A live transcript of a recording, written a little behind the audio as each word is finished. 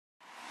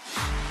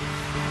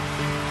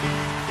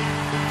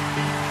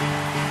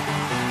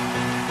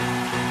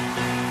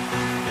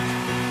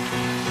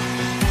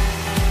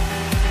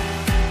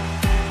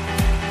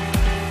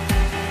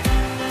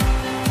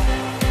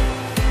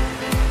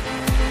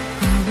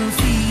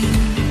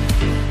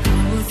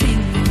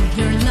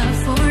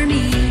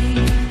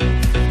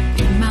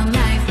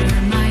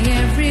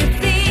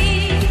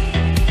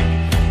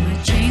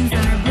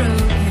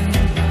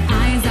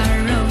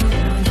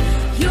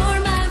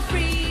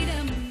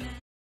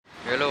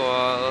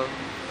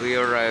We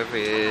arrive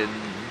in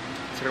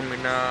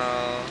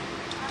terminal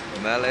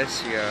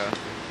Malaysia.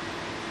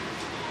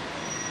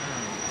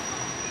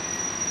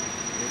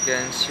 You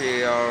can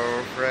see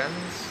our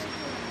friends.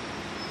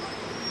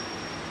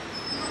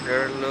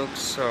 They look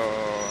so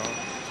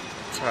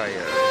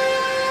tired.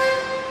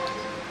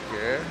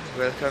 Yeah,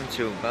 welcome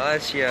to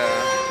Malaysia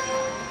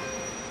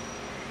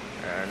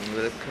and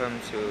welcome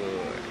to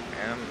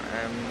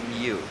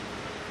MMU.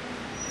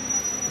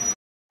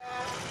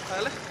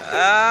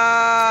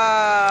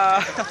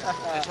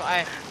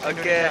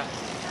 Okay.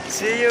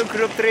 See you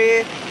group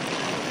 3.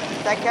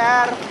 Take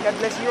care. God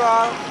bless you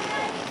all.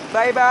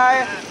 Bye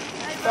bye.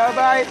 Bye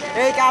bye.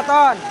 Hey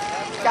Katon.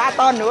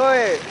 Katon,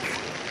 woi.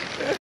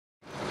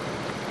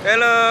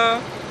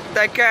 Hello.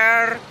 Take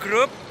care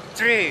group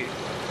 3.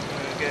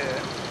 Okay.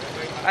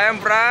 I am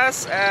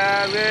Fariz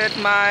with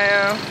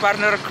my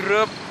partner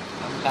group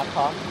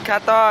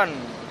Katon.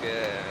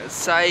 Okay.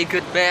 Say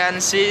goodbye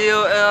and see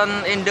you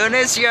in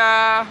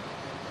Indonesia.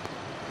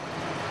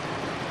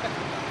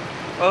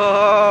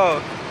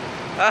 Oh,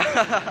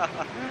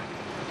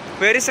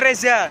 where is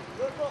Reza?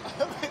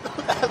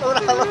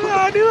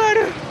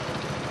 Aduh.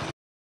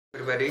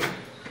 Everybody,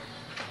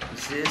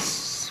 this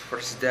is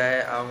first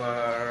day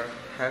our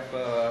have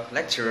a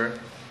lecture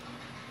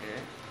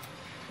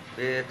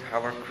with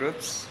our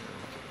groups.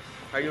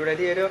 Are you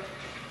ready, Edo?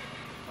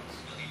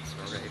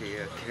 So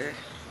ready, okay.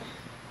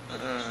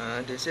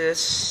 This is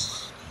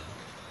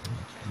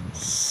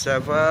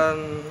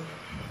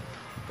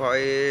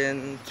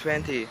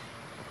 7.20.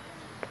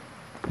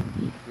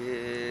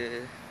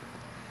 We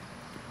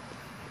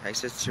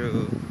exit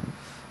to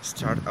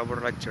start our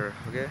lecture.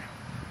 Okay,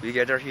 we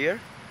gather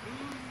here.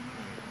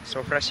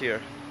 So fresh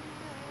here.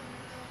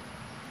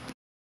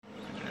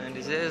 And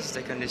this is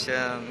the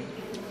condition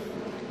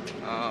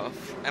of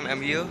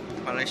MMU,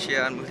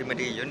 Malaysia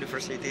Multimedia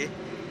University.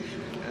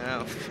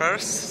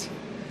 First,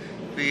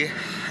 we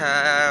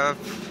have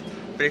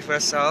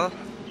rehearsal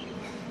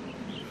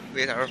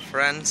with our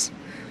friends,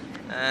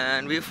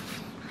 and we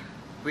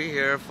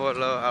here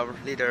follow our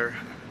leader.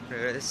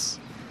 There is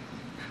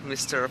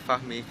Mr.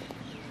 Fahmi.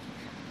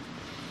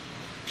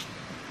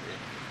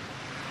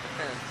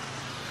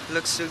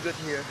 Looks so good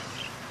here.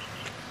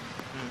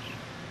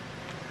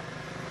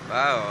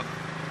 Wow,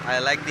 I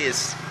like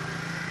this.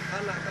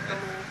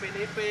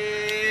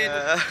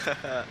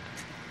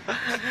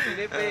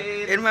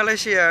 In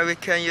Malaysia, we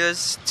can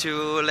use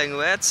two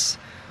languages.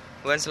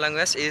 One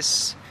language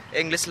is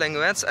English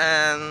language,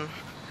 and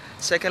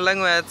second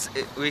language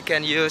we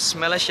can use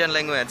Malaysian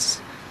language.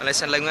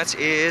 Malaysian language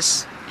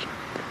is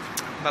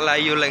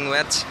Melayu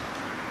language.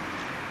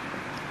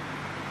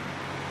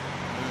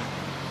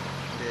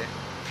 Yeah.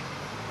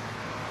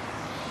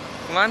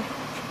 Come on.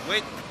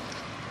 Wait.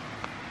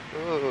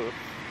 Ooh.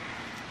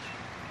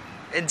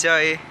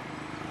 Enjoy.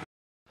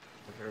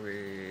 After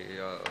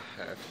we all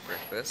have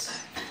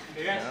breakfast,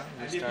 now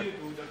we start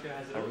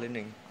our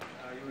learning.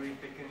 You will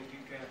take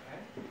good care of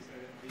her. It's a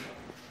bit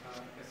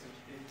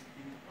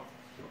of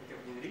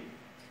vocabulary.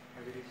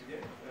 I will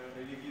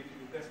give you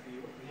tugas to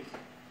you.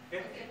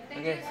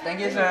 Okay, thank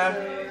you, sir.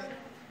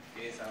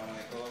 Okay,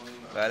 assalamualaikum.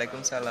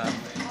 Waalaikumsalam.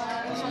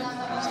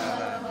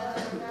 Waalaikumsalam.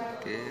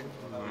 Okay,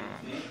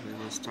 we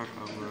will start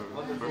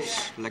our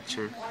first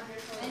lecture.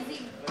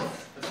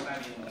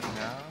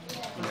 Now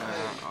we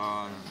are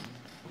on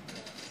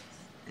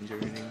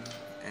engineering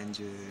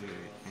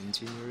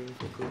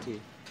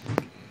faculty.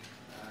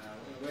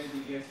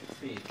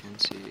 You can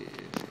see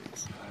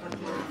our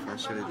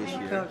facilities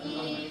here.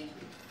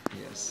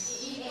 Yes,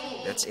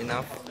 that's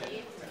enough.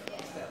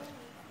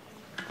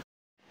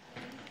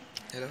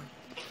 Hello.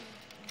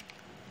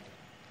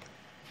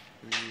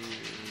 We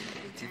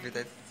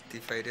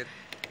divided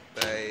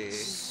by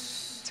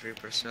 3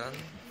 person,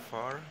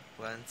 4,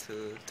 1,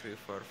 2, 3,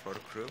 4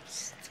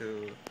 groups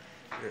to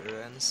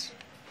runs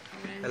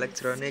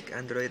electronic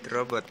android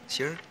robot.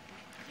 Sure.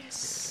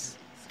 Yes.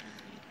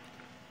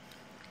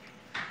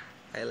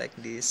 I like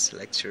this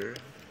lecture.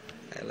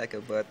 I like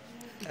about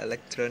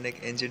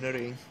electronic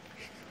engineering.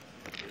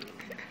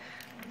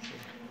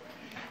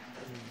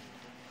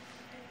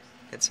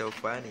 It's so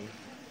funny.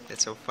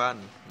 It's so fun,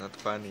 not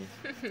funny.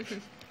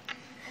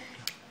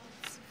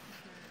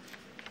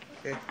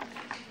 Okay,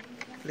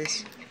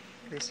 please.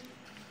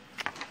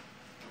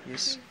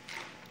 Yes.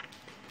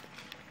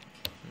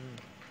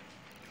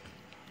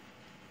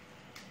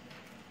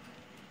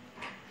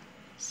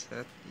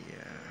 Set,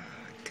 yeah,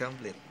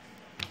 complete.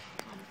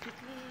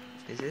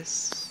 This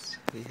is,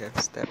 we have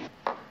step.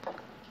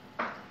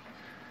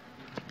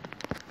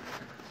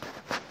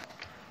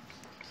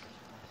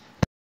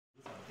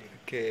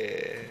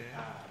 Okay,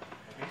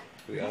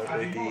 we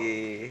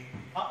already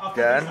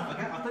done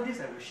After this,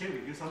 I will share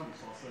with you some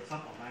resources,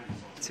 some online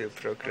resources. to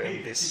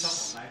program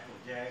this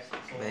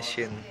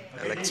machine,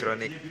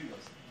 electronic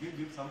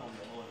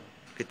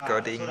with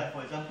coding. So like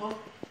for example,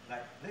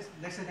 like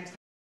let's say next.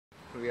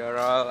 We are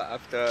all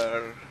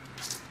after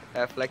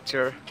have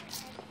lecture.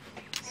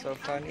 So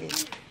funny,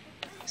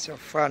 so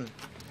fun.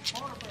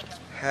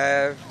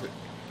 Have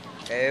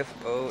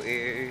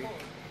FOA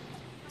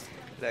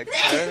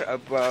lecture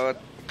about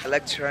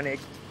electronic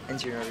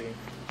engineering.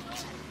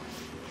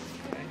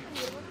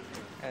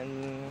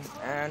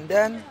 And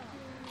then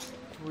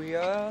we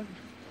all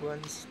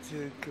want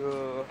to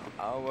go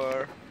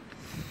our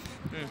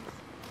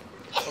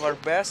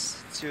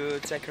best to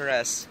take a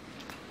rest.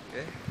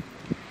 Okay,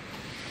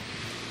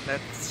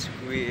 let's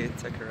we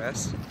take a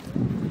rest.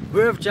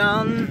 We've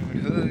done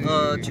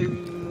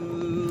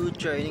to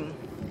training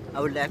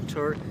our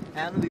lecture,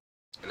 and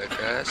Hello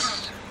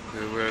guys,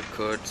 we will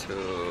go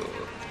to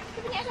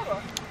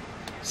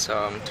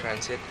some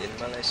transit in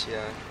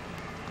Malaysia.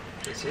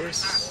 This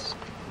is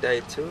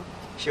day 2.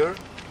 Sure?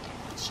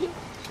 Sure.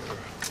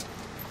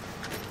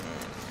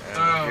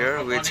 And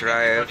here we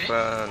drive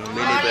a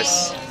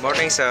minibus.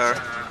 Morning, sir.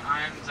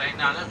 I'm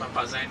Zainal,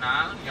 Bapak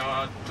Zainal,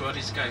 your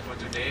tourist guide for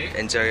today.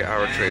 Enjoy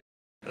our trip.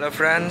 Hello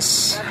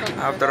friends,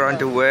 after on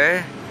the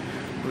way,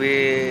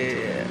 we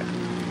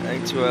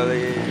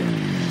actually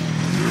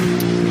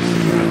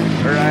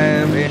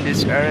arrive in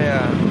this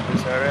area.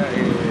 This area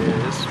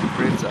is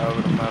bridge of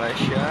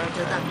Malaysia.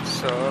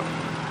 So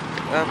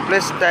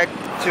please take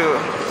to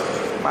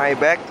my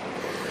bag.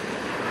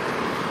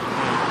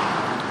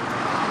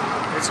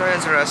 It's so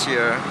interesting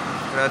here,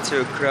 not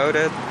too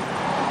crowded.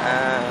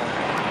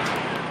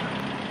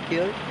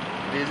 Here,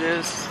 this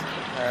is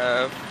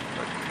a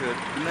good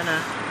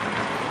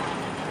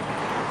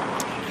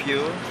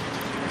view.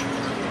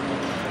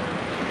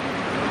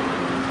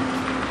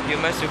 You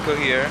must go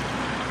here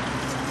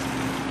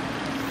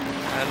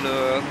and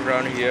look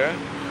around here,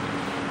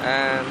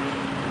 and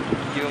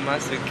you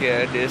must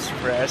get this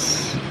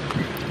fresh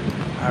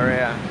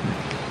area.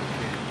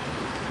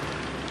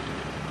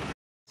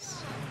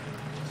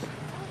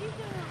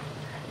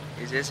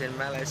 This is in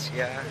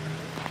Malaysia.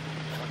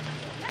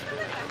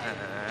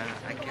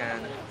 I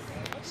can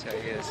show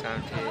you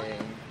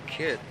something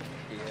cute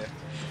here.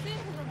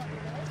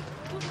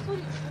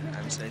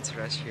 I'm so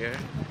interested here.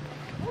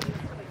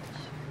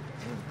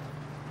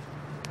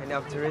 Any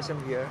of tourism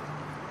here.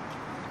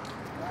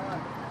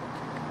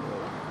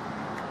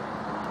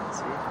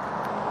 See,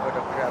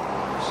 photograph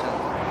option.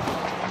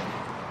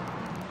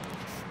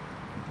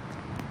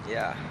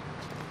 Yeah,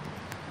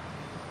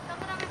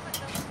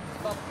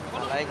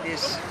 I like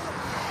this.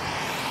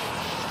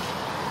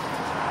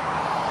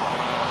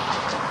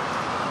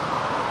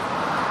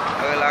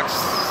 I will ask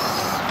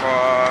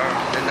for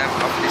the name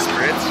of this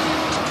bridge.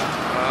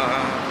 I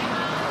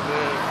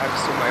will ask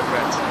to my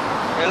friends.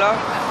 Hello,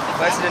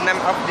 what's the name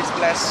of this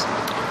place?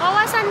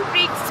 Kawasan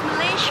Bridge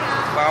Malaysia.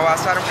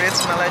 Kawasan Bridge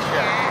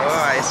Malaysia. Yes. Oh,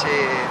 I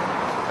see.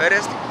 Where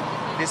is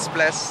this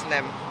place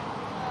name?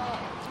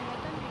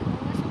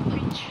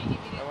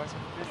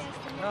 Kawasan Bridge.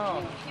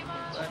 No.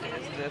 What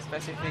is the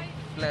specific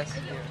place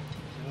here?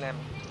 The name.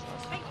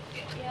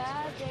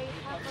 Yeah, they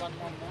have a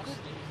good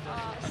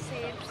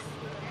shapes.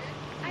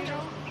 I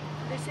know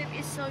the shape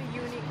is so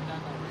unique.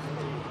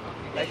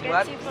 Like You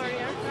what? can see for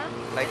your,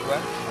 huh? Like what?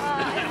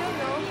 I don't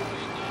know.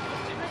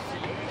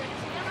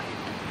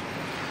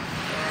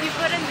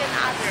 Different than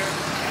other.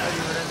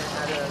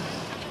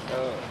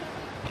 Oh.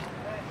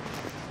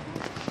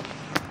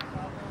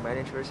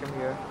 Many tourism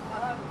here.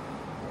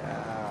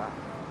 Yeah.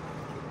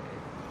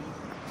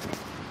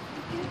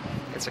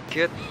 It's a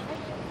cute.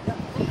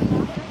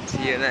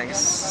 See you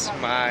next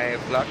my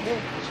vlog.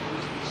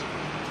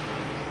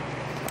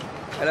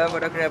 Hello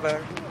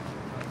photographer.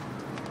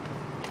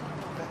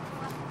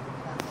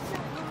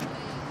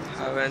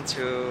 I went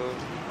to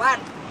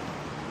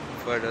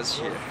photos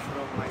here.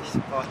 from my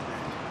spot.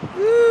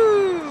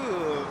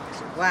 Woo!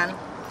 One.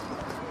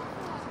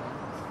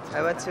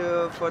 I went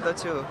to photo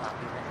too.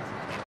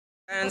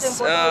 And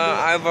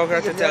I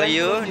forgot to tell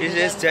you, this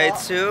is day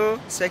 2,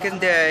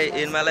 second day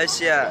in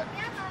Malaysia.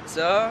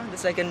 So the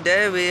second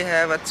day we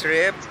have a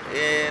trip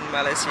in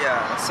Malaysia,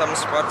 some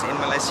spots in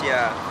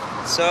Malaysia.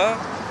 So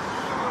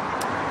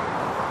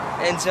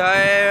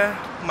enjoy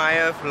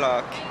my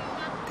vlog.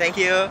 Thank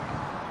you.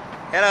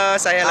 Hello,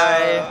 say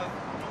hello.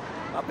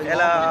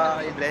 Hello,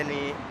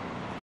 Iblani.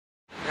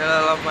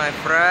 Hello, my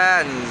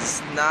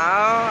friends.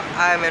 Now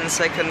I'm in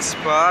second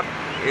spot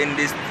in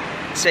this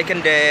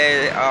second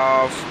day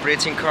of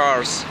bridging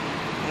course.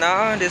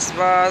 Now these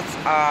spots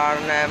are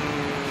named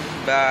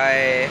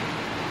by.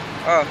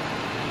 Oh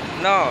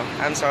no,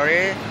 I'm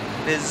sorry.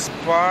 This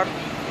spot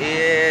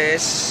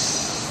is.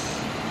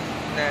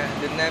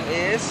 The name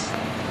is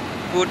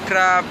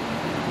Putra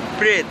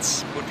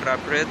Bridge. Putra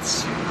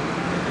Bridge.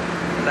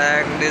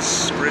 Like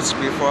this bridge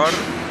before.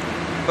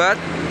 But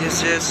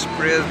this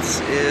bridge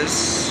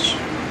is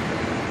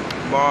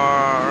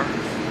more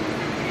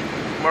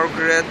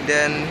great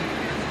than,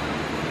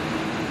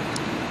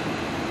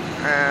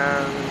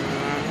 and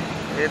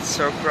it's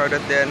so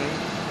crowded than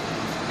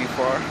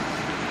before.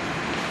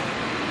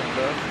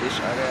 Look, this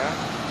area,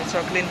 it's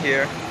so clean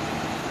here.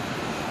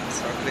 It's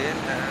so clean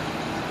and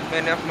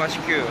many of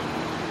mosquitoes.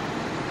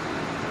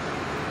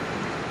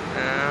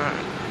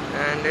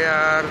 And they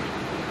are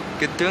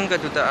gedung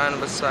kedutaan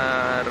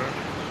besar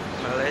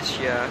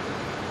Malaysia.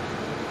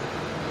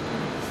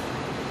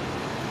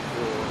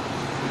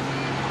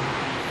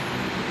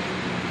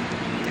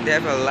 they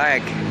have a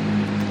lag.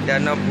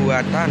 Danau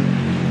Buatan.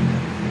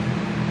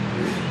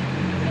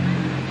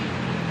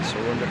 So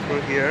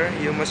wonderful here.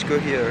 You must go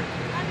here.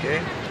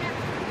 Okay.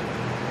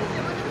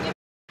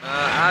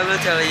 I will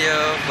tell you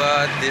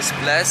about this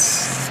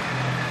place.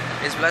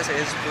 This place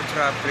is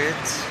Putra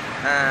Bridge,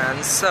 and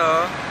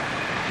so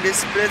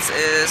this bridge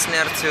is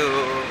near to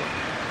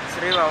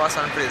Sri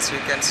Wawasan Bridge.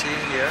 You can see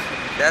here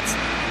that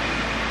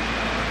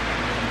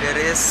there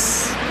is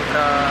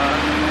Putra.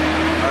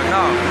 Oh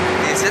no,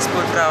 this is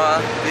Putra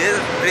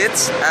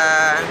Bridge,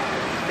 and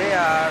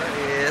there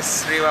is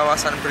Sri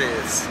Wawasan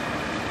Bridge.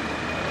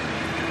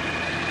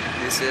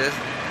 This is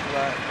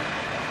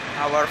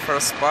our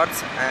first spot,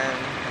 and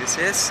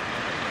this is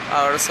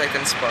our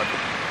second spot.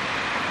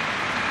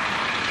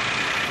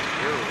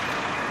 You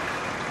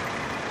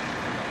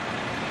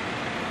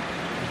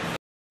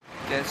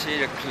can see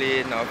the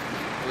clean of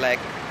lake.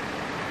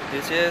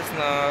 This is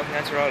not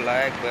natural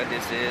lake, but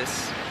this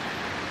is.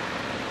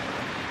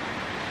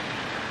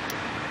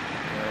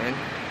 And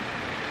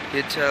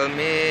he tell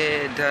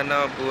me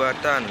Danau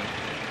Buatan,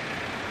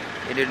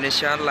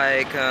 Indonesia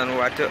like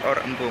water or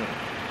embung,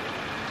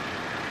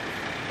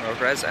 or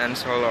fresh and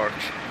solar.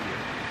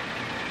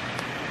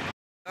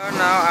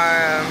 Now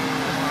I am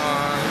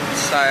on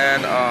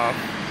side of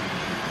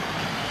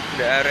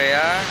the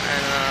area,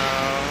 and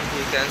now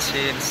you can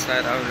see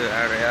inside of the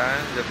area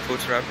the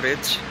Putra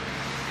Bridge.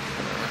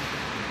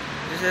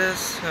 This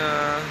is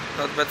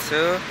not bad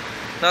too,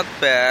 not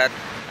bad.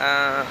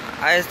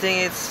 I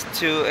think it's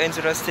too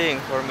interesting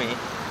for me.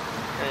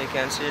 And you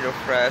can see the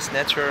fresh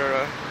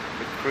nature,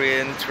 the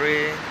green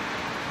tree,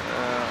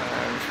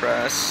 and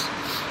fresh.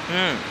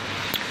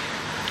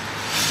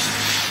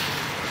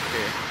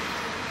 Okay.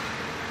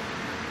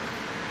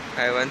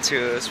 I went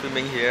to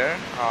swimming here,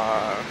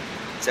 or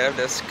observe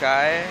the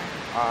sky,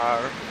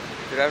 or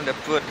grab the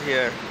food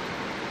here.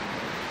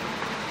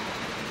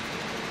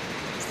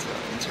 So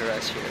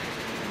interesting here.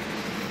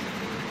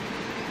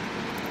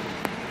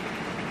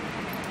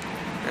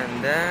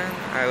 And then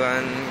I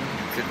went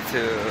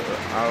to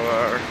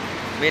our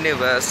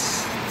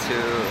minibus to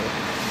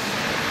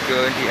go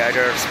in the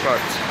other spot.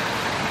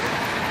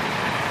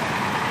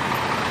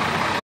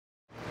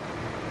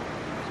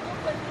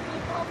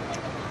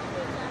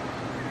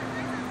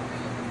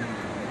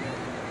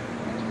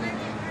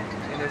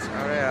 In this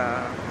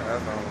area,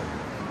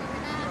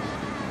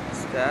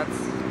 that's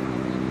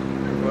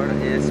where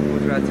is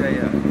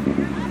Putrajaya.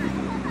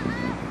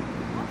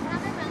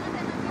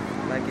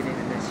 Like in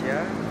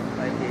Indonesia,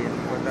 like in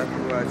Kota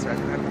Tua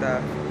Jakarta,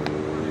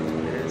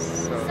 there is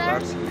so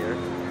large here.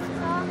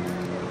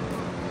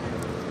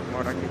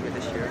 More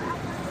activities here.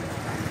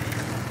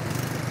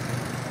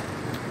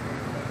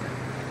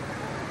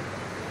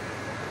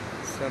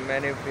 So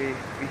many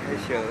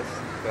vehicles,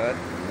 but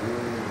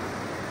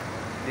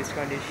this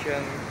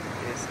condition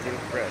is still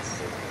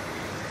fresh.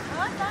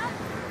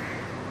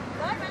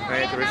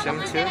 Many tourism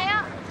too.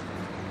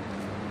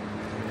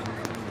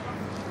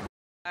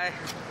 Hi,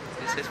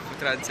 this is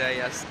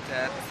Putrajaya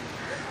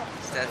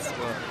Stats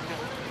World.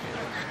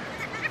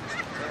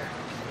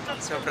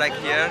 So black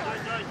here.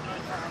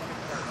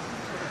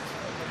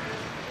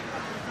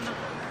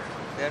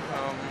 Then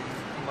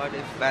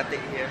modif batik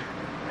here.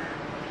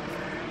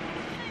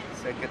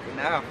 So good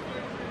enough.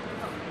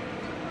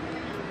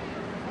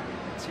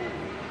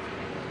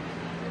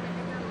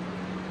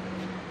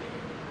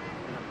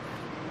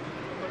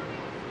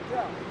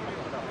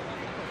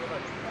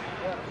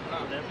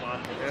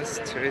 Yes,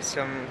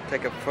 tourism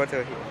take a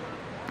photo here.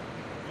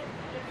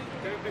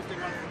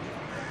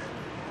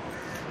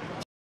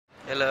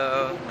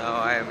 Hello, now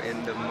I am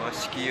in the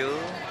mosque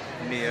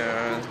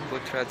near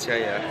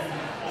Putrajaya.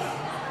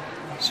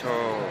 So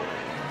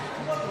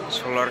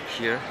large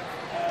here.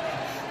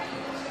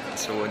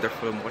 It's a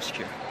wonderful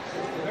mosque.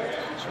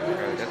 So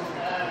crowded.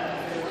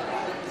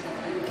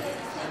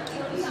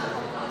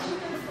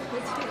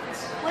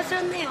 What's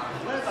your name?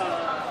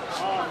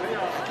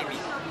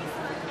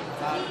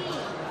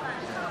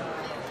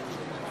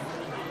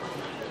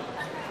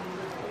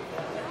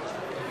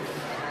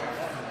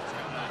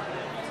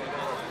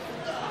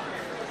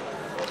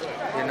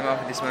 The name of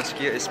this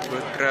mosque is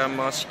Putra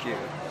Mosque. You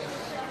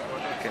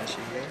can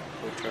see here,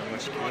 Putra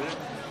Mosque.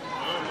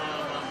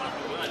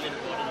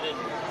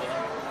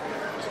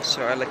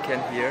 So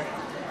elegant here.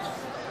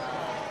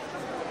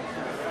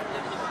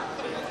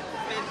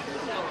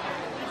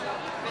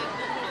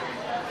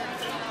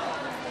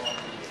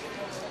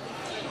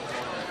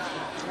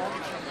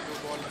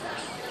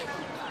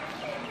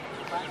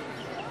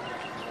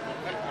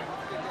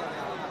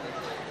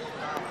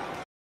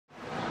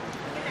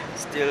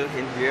 Still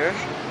in here.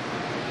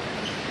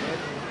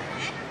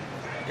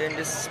 In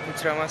this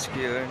Putra Mosque,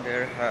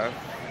 there have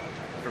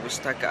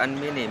perpustakaan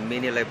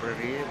mini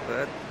library,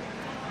 but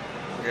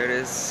there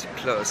is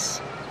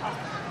closed.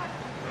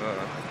 I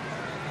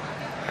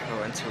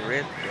want to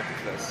read, but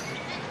closed.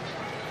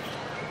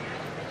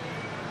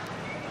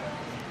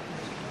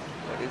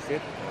 What is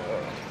it?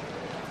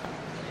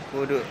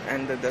 Wudu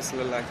and the das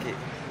lelaki.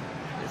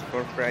 It's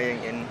for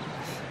praying in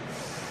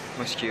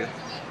mosque.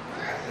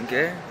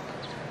 Okay.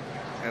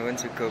 I want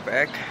to go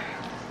back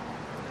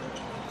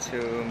to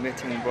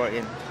meeting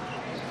point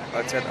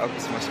outside of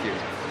this mosque.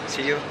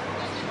 See you.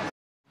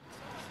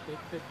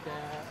 Stated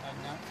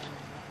that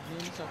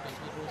names of the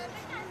heroes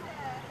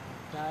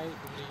died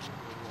during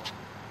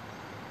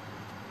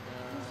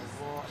the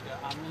war, the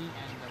army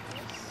and the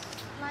police.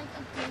 Like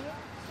a deer?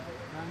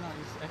 No,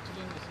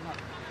 it's not.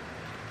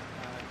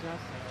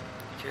 Just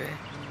Okay.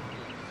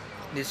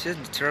 This is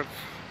the third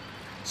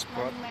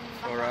spot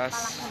for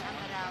us.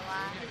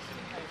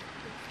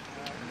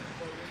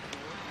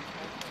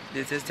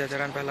 This is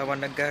Dataran Pahlawan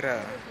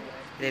Negara.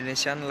 In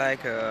Indonesian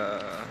like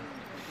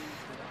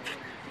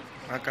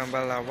Makam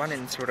Pahlawan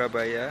in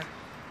Surabaya.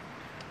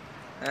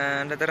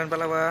 And Dataran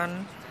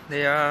Pahlawan,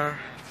 they are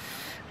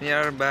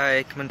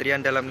nearby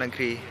Kementerian Dalam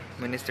Negeri,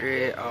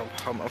 Ministry of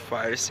Home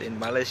Affairs in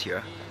Malaysia.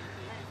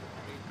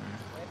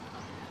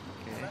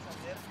 Okay.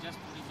 just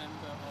to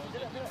remember all the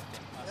things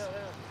that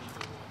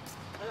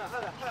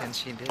must Can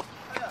see that.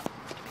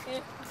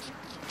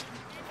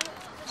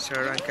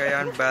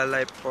 Serangkaian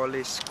Balai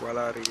Polis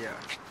Kuala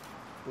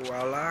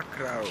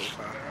Krau,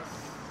 Pahang.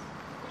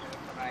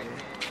 Okay.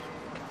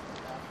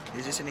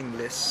 This is in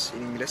English.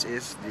 In English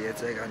is the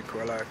attack on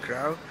Kuala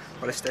Krau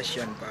Police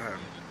Station, Pahang.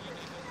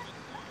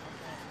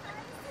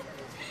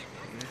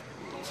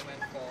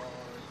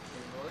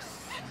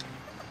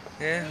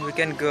 Okay, we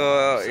can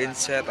go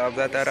inside of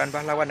Dataran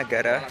Pahlawan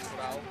Negara.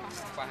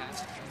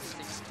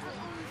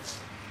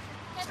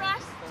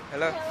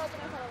 Hello.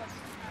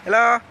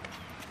 Hello.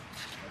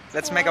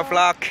 Let's make a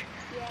vlog.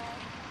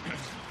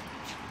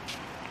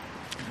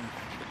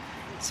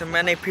 So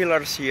many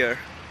pillars here.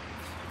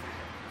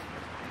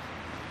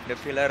 The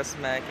pillars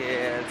make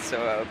it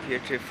so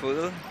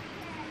beautiful.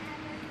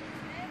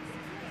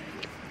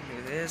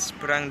 This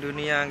Perang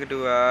Dunia yang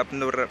kedua,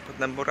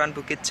 pertempuran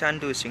Bukit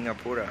Candu,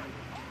 Singapura.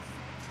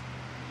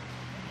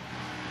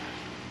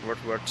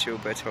 World War II,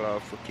 Battle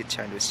of Bukit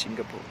Candu,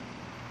 Singapore.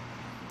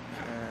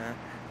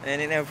 And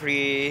in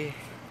every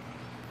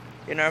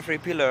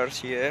pillars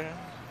here,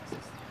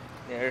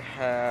 there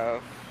have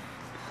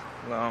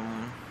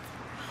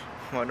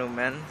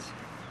monuments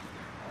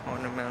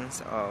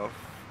of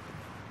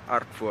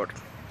artwork.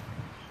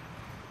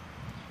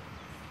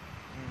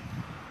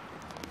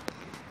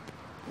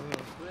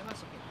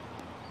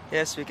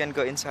 Yes, we can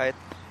go inside.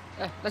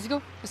 Let's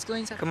go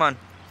inside. Come on.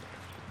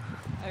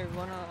 I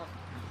wanna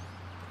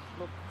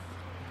look.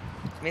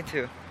 Me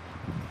too.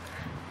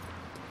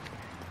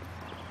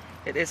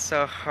 It is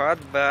so hot,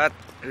 but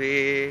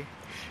we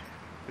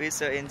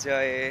so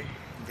enjoy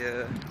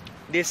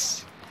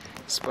this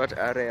spot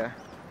area.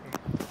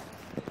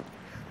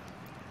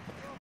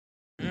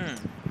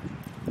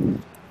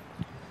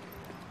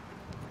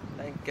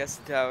 I guess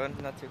down,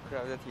 not too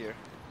crowded here.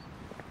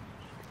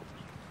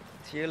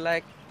 Do you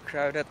like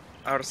crowded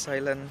or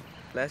silent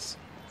place?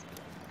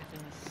 I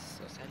think it's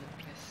a silent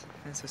place.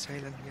 It's so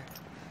silent here.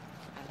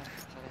 I like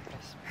silent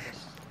place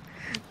because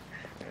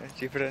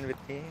Different with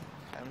me.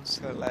 I'm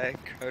so like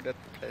crowded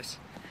place.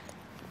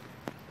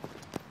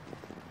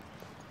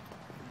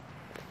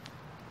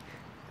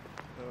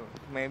 So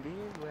maybe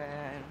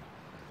when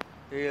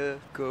we'll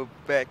go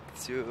back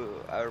to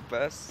our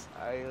bus,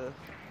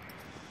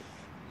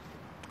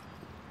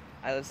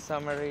 I'll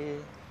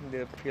summary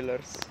the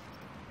pillars.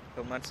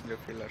 How much the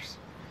pillars?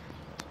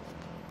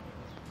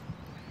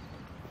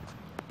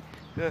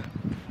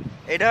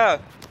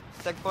 Ada,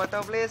 take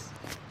photo please.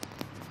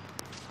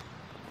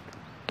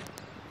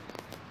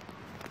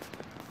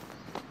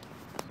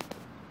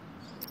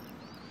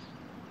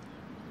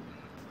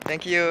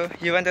 Thank you.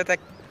 You want to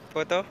take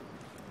photo?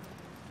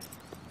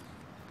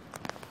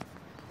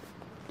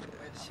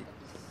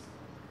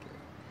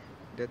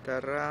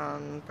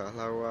 Dataran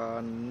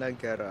Pahlawan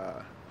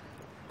Negara.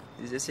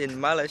 This is in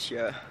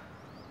Malaysia.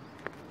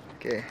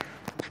 Okay.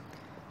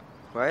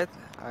 Wait,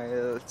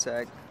 I'll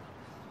check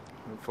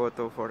the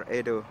photo for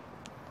Edo.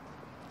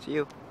 See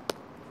you.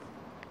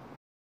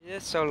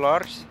 Yes, so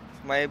large.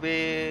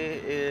 Maybe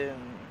in.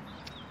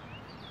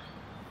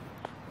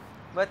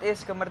 What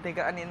is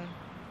kemerdekaan in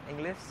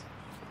English?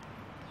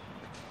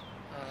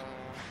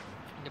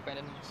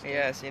 Independence.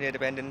 Yes,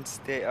 Independence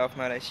Day of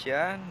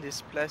Malaysia.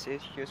 This place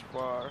is used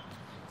for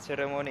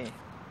ceremony.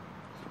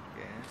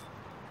 Okay,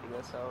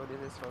 because how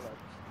this is so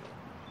large.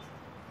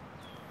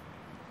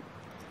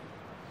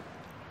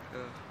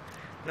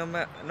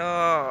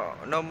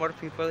 No more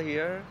people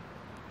here,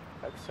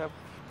 except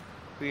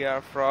we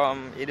are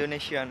from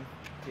Indonesian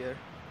here.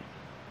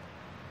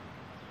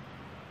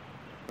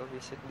 Go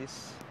visit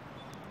this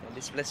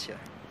place here.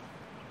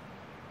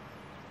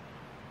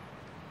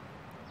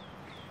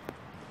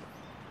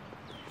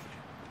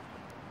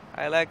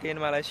 I like in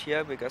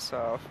Malaysia because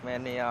of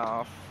many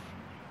of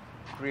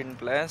green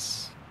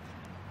place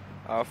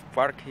of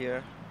park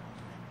here.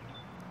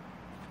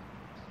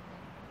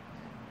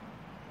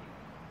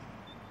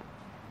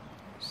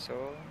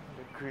 So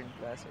the green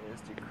place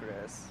is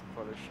decrease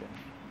pollution.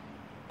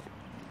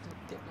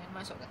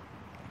 Masuk kan?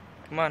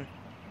 Come on.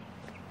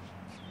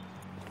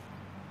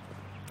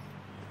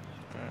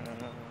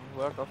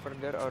 Walk over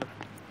there or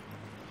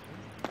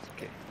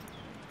okay.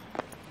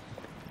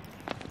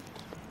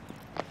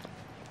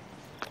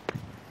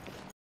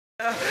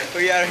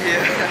 We are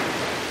here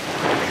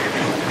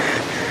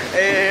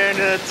in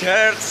the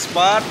third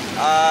spot,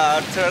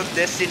 third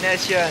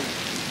destination.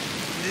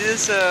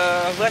 This is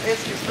what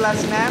is this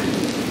place name?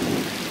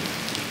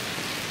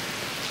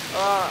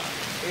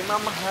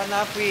 Imam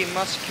Hanafi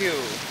Mosque.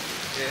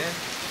 Okay.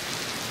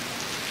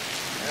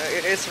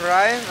 It is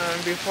right.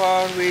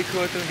 Before we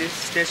go to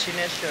this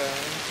destination,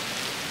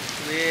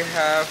 we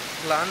have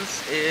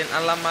lunch in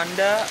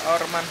Alamanda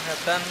or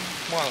Manhattan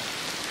Mall.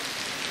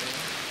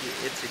 We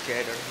eat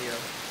together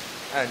here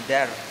and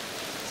there.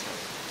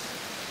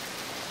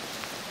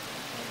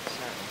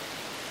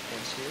 Can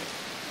see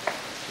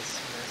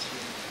this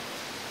machine.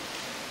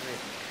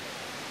 Wait.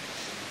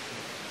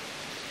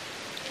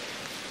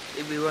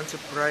 If we want to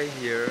pray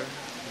here,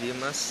 we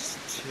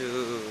must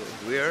to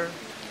wear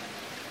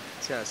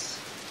jas.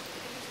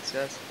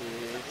 Jas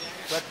is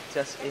what?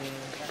 Jas in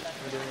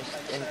Indonesia,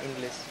 in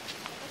English.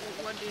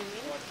 What do you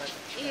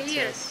mean?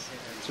 Jas.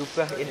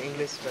 Jubah in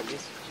English, what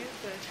is?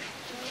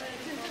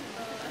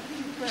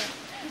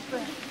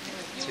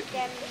 You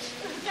can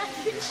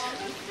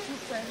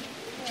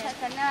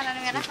sana warna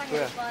merah kan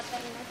jadi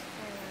cotton.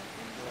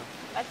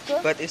 Let's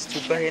go. What is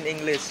jubah in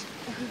English?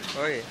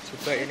 Oh yeah,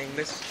 jubah in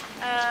English.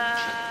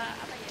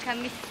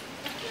 Kamis.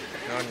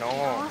 No.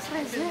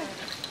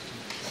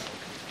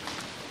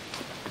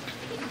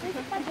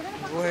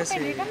 Where is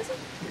he?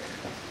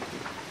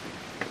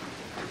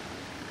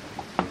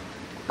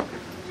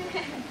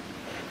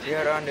 We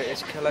are on the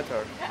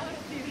escalator.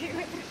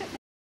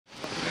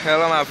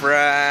 Hello my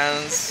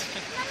friends.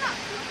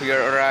 We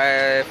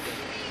arrived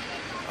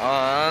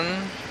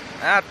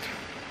at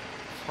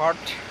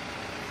fourth.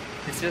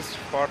 This is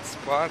fourth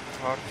spot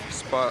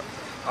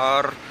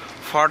or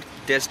fourth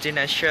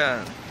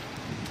destination.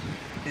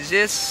 This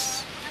is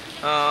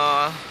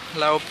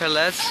Lau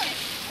Palace,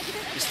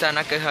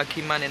 Istana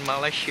Kehakiman in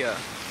Malaysia.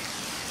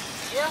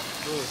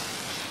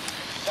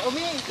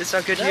 It's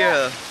a good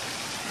here.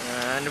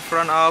 And in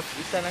front of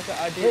Istana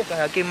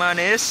Kehakiman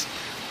is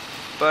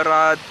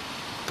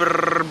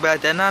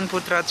Perbadanan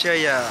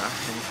Putrajaya.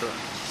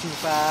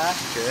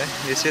 Okay,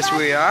 this is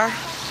we are.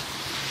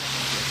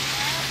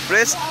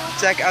 Please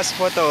check us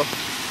photo.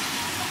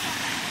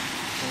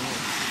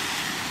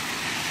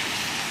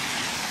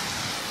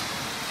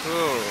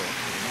 Oh,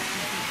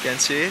 you can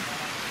see,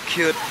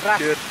 cute.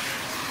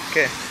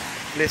 Okay,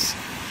 please.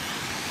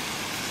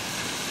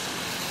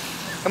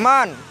 Come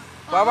on,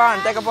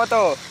 Wawan, take a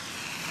photo.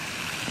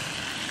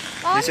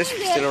 This is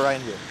still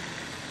around here.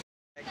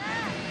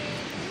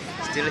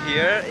 Still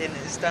here in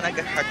Istana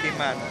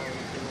Kehakiman.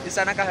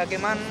 Istana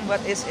Kehakiman,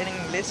 what is in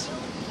English?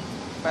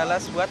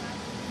 Palace what?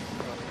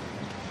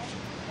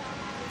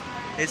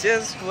 This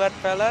is what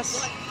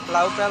palace?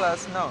 Lau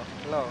Palace? No.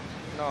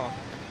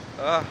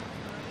 Oh,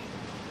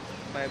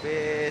 maybe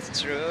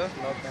it's true.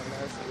 Lau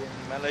Palace in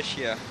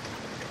Malaysia.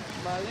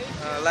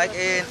 Like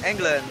in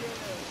England,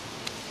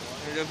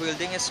 the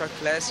building is so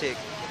classic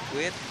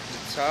with the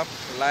top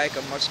like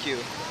a mosque.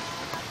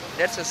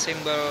 That's a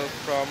symbol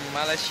from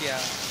Malaysia.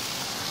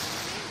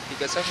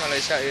 Because of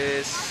Malaysia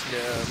is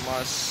the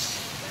most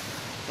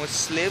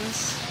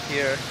Muslims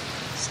here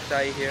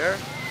stay here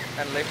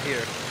and live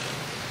here.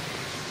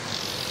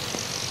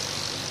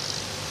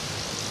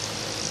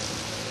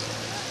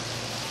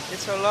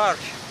 It's so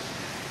large.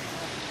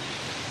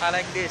 I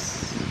like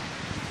this.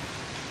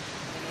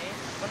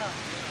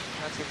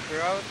 Not too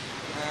crowd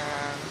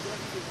and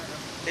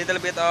little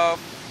bit of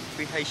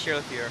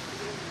vehicle here.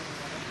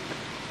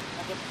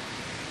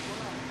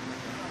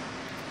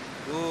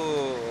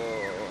 Ooh,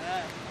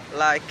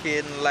 like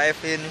in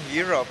life in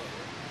Europe.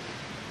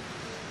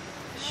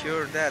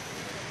 Sure that.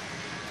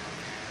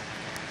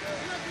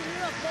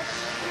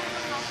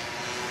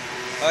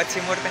 Oh,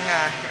 Timur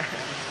Tengah.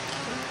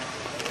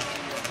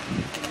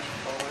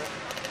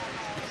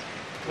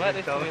 What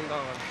is Twin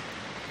Tower?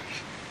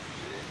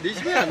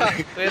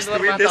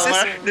 This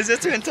one. This is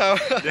Twin Tower.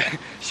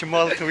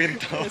 Small twin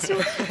tower.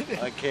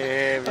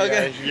 Okay, we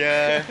are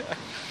here.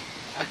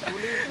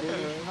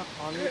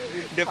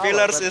 The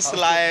pillars is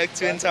like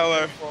Twin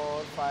Tower.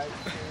 4, 5,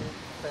 6,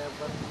 7,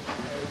 8,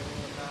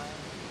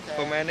 9, 10.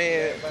 How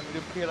many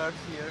the pillars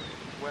here?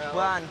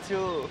 1,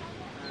 2,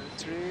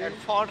 3, And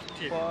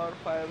 14. 4,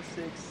 5,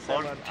 6,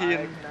 7, 14. 8,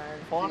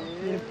 9,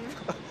 10,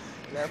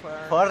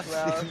 11,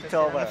 14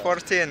 tower.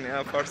 14,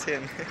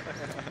 14.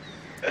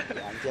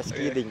 I'm just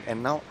kidding.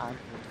 And now I'm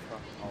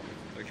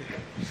Okay.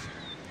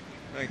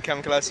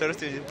 Come closer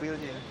to the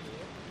building.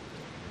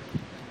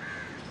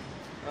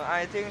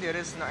 I think there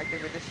is no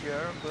activities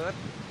here, but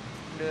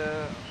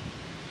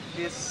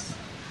this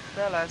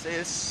palace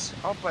is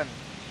open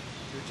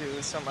due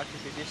to some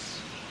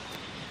activities.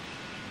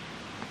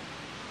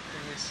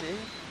 Can you see?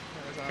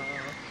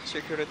 There's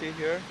security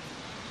here.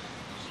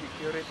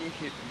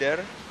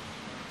 There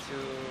to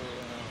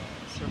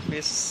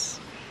service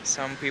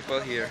some people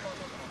here.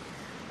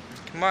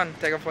 Come on,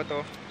 take a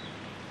photo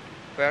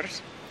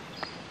first.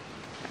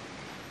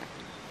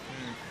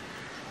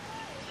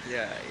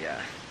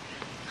 Yeah.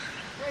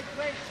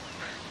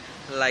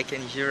 Like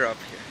in Europe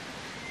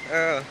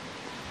here.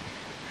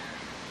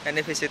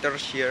 Any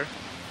visitors here?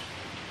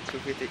 two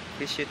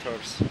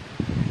visitors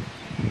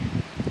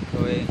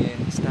going in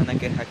Istana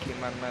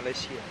Kehakiman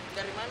Malaysia.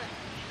 Dari mana?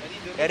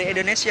 Dari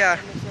Indonesia.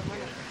 Indonesia.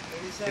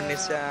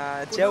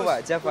 Indonesia,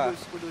 Java.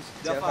 Kudus.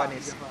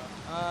 Javanese.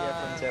 Yeah,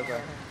 from Java.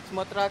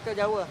 Sumatera ke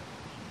Jawa?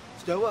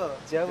 Jawa.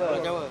 Java.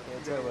 Jawa.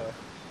 Yeah, Java.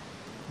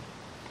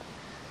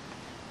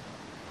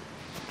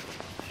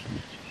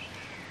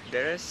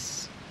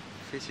 There's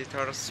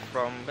visitors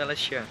from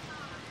Malaysia.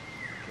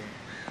 Okay.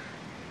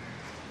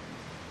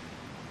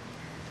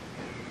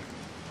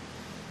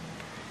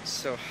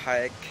 So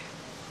hike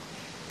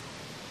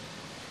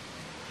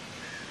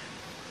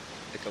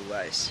like a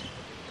wise.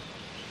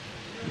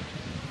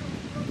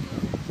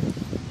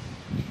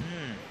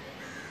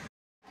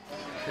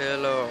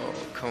 Hello,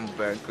 come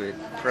back with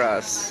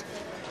Pras.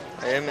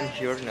 I am in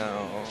here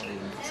now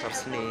in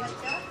Sarsni.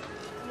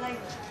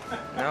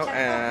 Now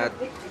at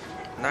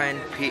 9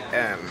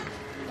 p.m.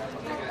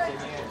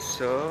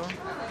 So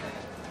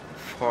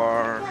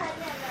for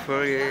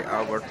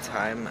 3-hour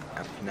time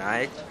at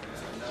night,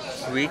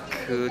 we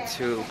go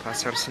to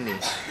Pasar Seni.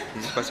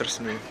 This is Pasar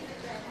Seni,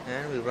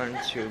 and we want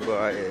to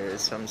buy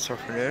some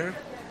souvenir.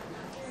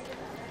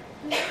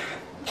 You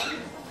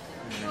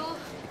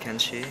can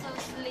see,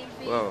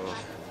 wow,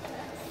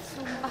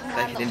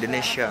 like in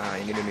Indonesia,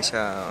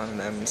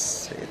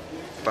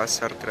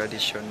 pasar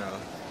tradisional,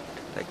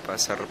 like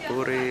pasar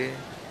Puri,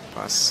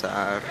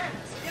 pasar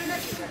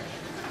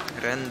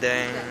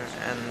Rendeng,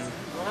 and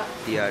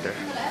the other.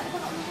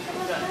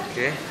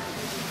 Okay.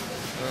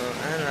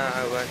 And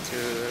I want to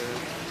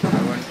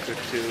go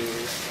to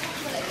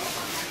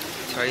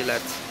toilet.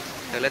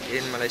 Toilet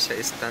in Malaysia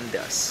is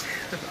tandas.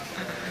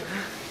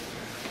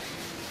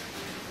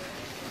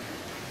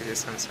 This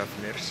is some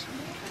souvenirs.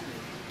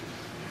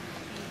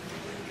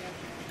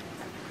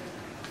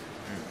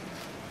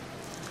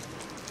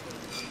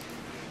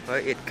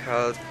 Why it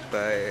called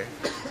by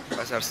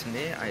Pasar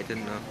Seni, I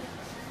don't know.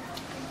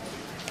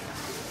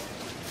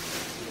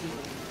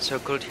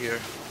 So cold here.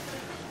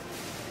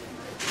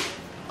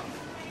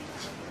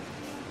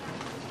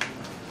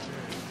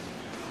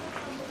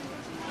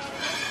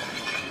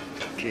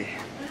 Okay,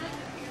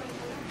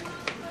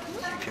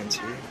 you can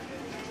see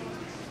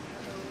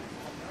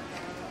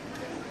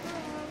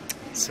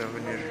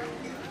souvenir.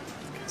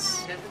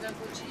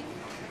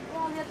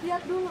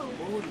 Lihat-lihat dulu.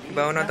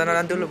 Bawa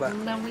nonton dulu, Pak.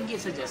 RM6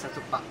 saja satu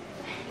pak.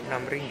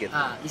 RM6.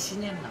 Ah,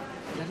 isinya 6.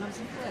 Dalam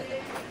situ ada.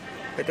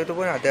 Itu tuh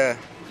pun ada.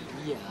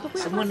 Iya,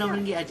 semua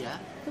RM6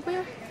 aja.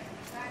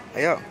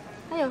 Ayo.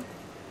 Ayo.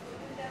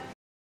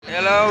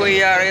 Hello, we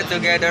are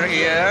together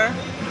here.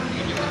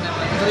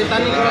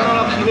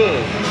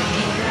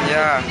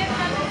 Yeah.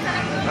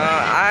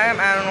 I'm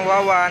and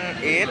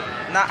Wawan eat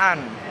naan.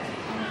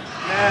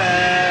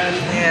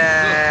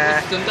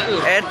 Yeah.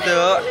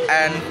 Edo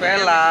and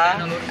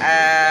Vela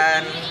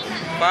and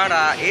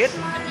Farah eat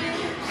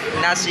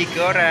nasi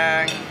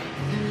goreng.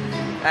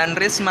 And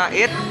Risma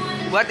eat,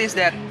 what is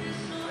that?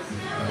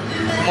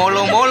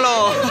 Molo.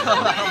 Molo.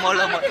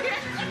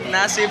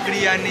 Nasi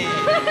biryani.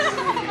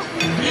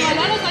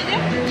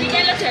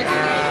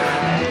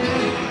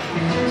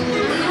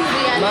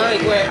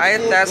 I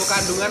test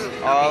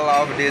all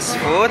of this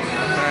food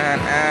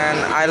and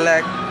I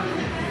like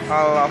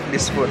all of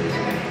this food.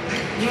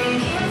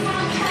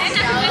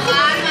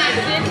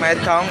 My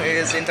tongue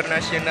is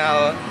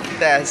international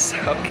test.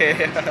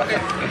 Okay.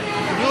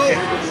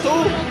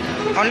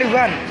 Only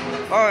one.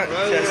 Oh,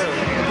 yes.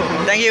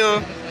 Thank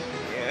you.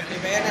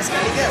 Bayarnya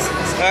sekali guys.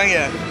 Oh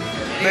ya.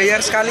 Bayar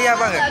sekali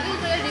apa enggak?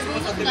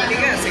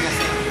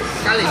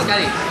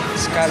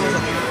 Sekali.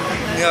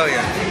 Oh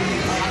ya.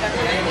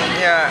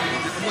 Ya.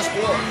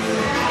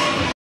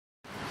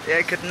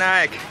 Yeah, good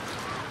night.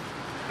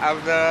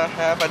 After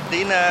have a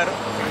dinner, we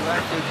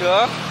want to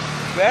go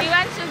where? We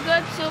want to go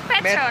to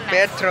Petronas.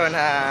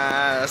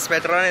 Petronas.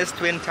 Petronas is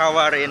twin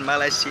tower in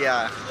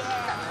Malaysia.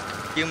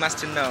 You must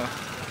know.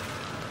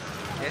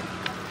 Okay.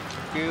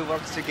 You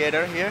work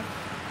together here.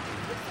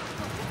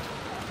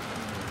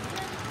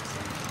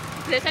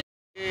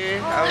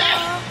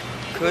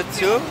 Go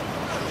to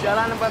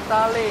Jalan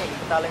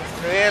Petaling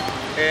Street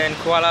in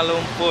Kuala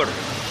Lumpur,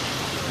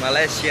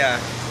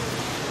 Malaysia.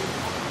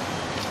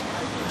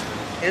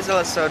 It's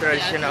also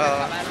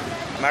traditional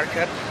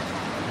market,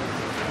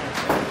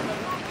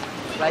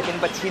 like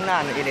in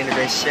Pecinan in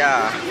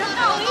Indonesia.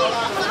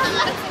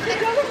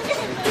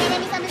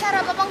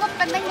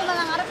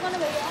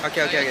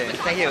 Okay.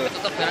 Thank you.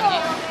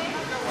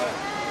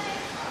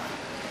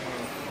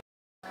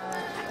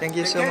 Thank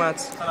you so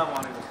much.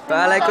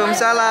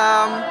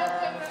 Waalaikumsalam.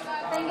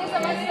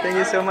 Thank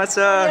you so much,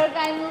 sir.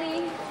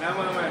 Kindly.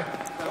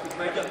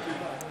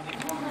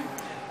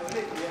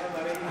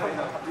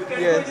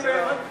 Yes. So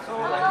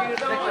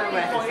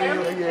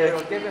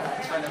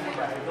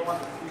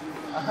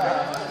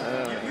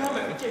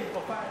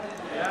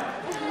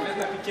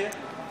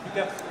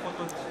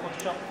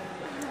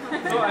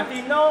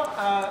until now,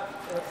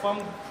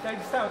 from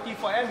time to time, until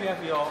 4 AM, you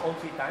have your own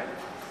free time.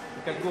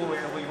 You can go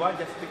wherever you want,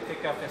 just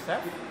take care of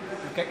yourself.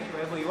 You can eat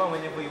wherever you want,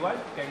 whenever you want.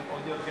 You can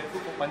order, get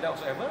food, Panda,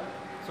 whatsoever.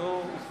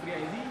 So it's free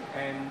and easy,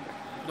 and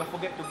don't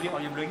forget to bring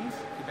all your belongings.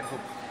 Keep at home.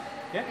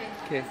 Yeah.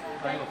 Okay.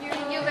 Thank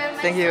you very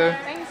much. Thank you. Sir.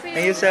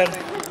 Thank you, sir.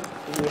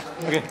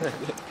 Okay.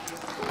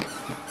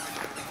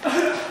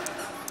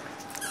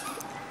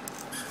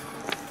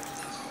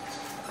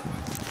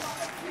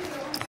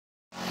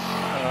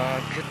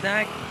 Good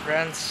night,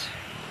 friends.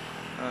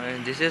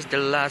 This is the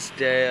last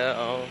day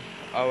of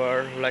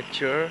our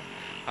lecture,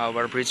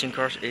 our preaching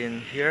course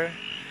in here,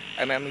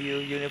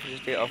 MMU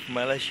University of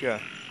Malaysia.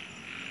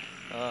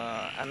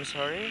 I'm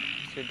sorry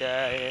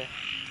today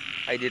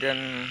I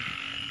didn't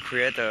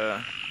create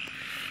a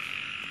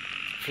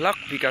vlog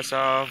because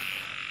of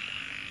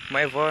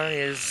my phone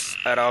is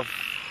out of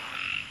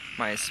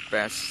my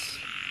space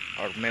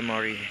or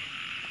memory.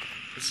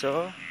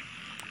 So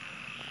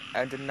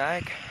at the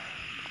night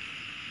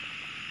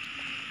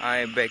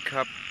I back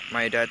up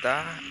my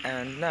data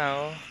and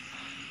now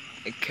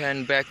I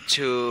can back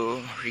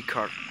to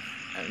record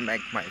and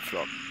make my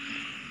vlog.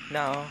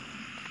 Now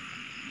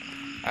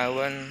I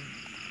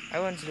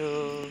want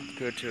to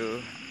go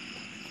to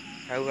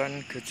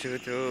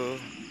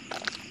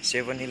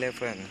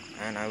 7-Eleven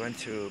and I want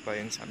to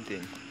buying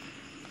something.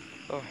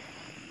 Oh,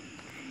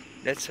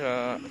 that's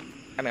a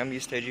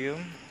MMU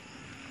stadium,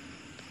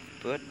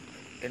 but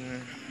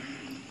in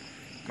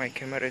my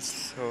camera is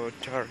so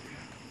dark.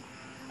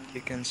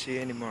 You can't see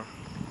anymore.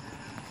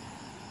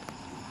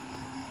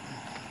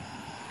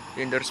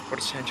 Indoor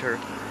Sports Center.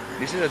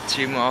 This is a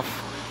gym of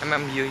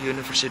MMU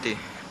University.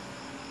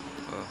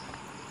 Oh,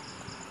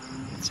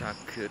 it's a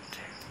good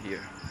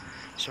here.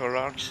 So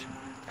large,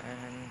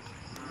 and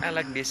I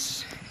like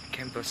this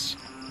campus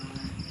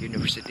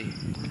university.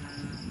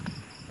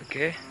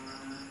 Okay,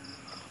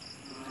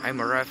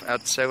 I'm arrived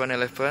at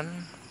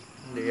 7-Eleven.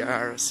 They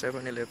are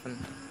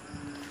 7-Eleven,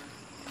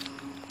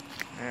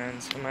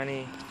 and so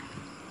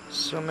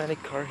many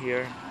cars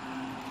here,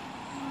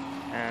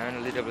 and a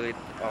little bit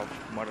of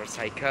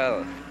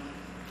motorcycle.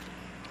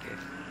 Okay.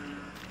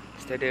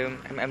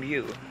 Stadium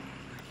MMU.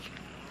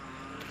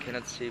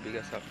 Cannot see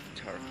because of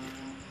dark.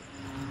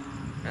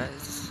 That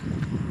is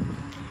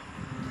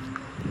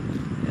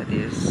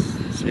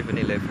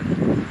 7-Eleven.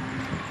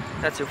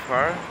 Not too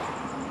far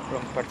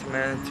from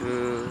apartment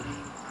to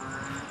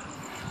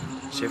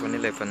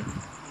 7-Eleven.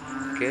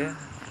 Okay,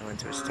 I want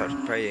to start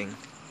praying.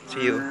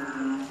 See you.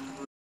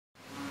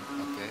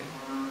 Okay,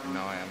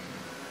 now I am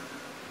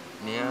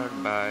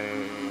nearby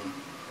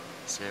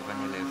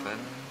 7-Eleven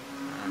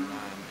and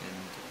I'm in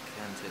the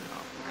canteen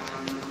of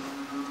MMU.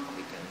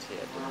 You can see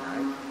at the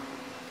night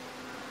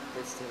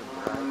it's still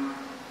bright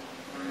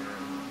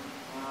and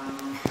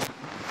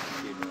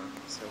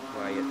so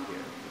quiet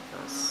here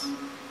because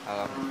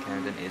our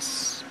canteen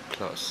is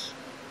closed.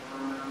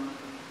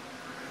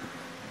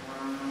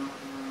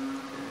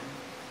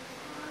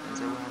 And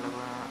so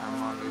I'm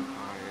only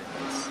buying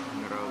this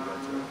mineral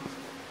water.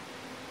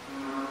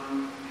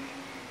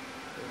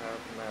 We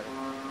have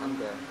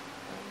Maranda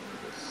and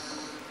this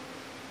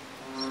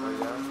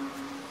soya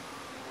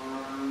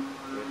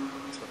with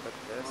chocolate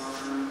test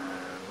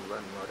and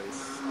one more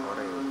is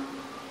Oreo.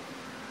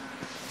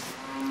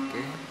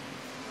 Okay,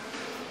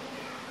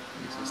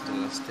 this is the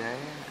last day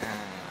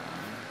and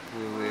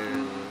we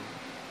will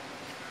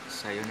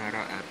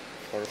Sayonara at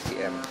 4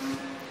 PM.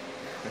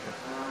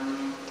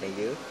 Thank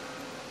you.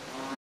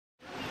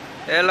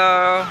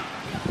 Hello,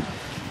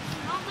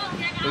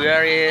 we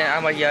are in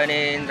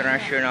Amayani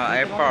International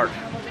Airport.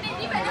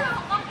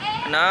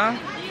 Now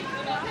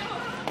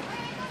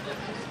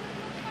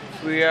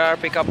we are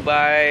picked up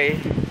by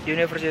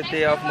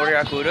University of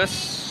Muria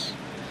Kudus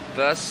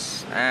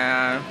bus,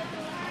 and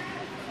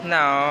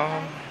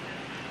now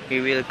we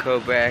will go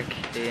back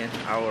in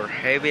our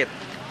habit.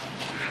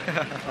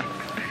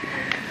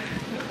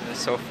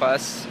 So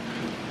fast.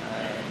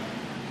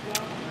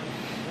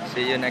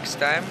 See you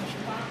next time.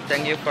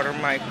 Thank you for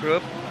my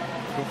group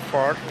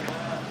 4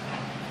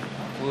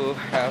 who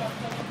have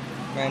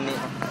many.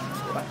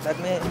 Let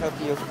me help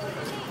you.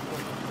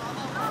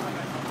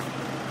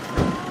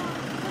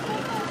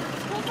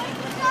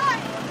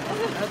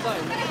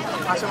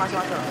 Masuk.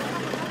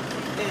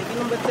 Ini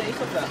nomor saya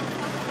ikut tak?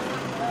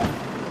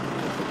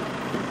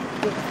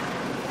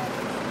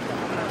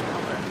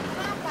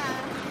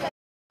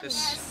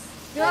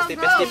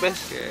 Tipis.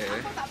 Okay.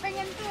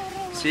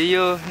 See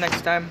you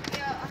next time,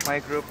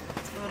 my group.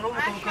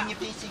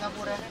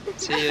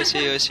 See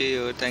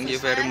you. Thank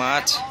you very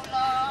much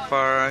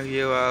for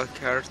your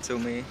care to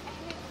me.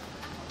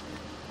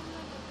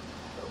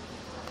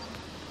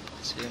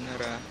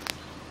 Sayonara.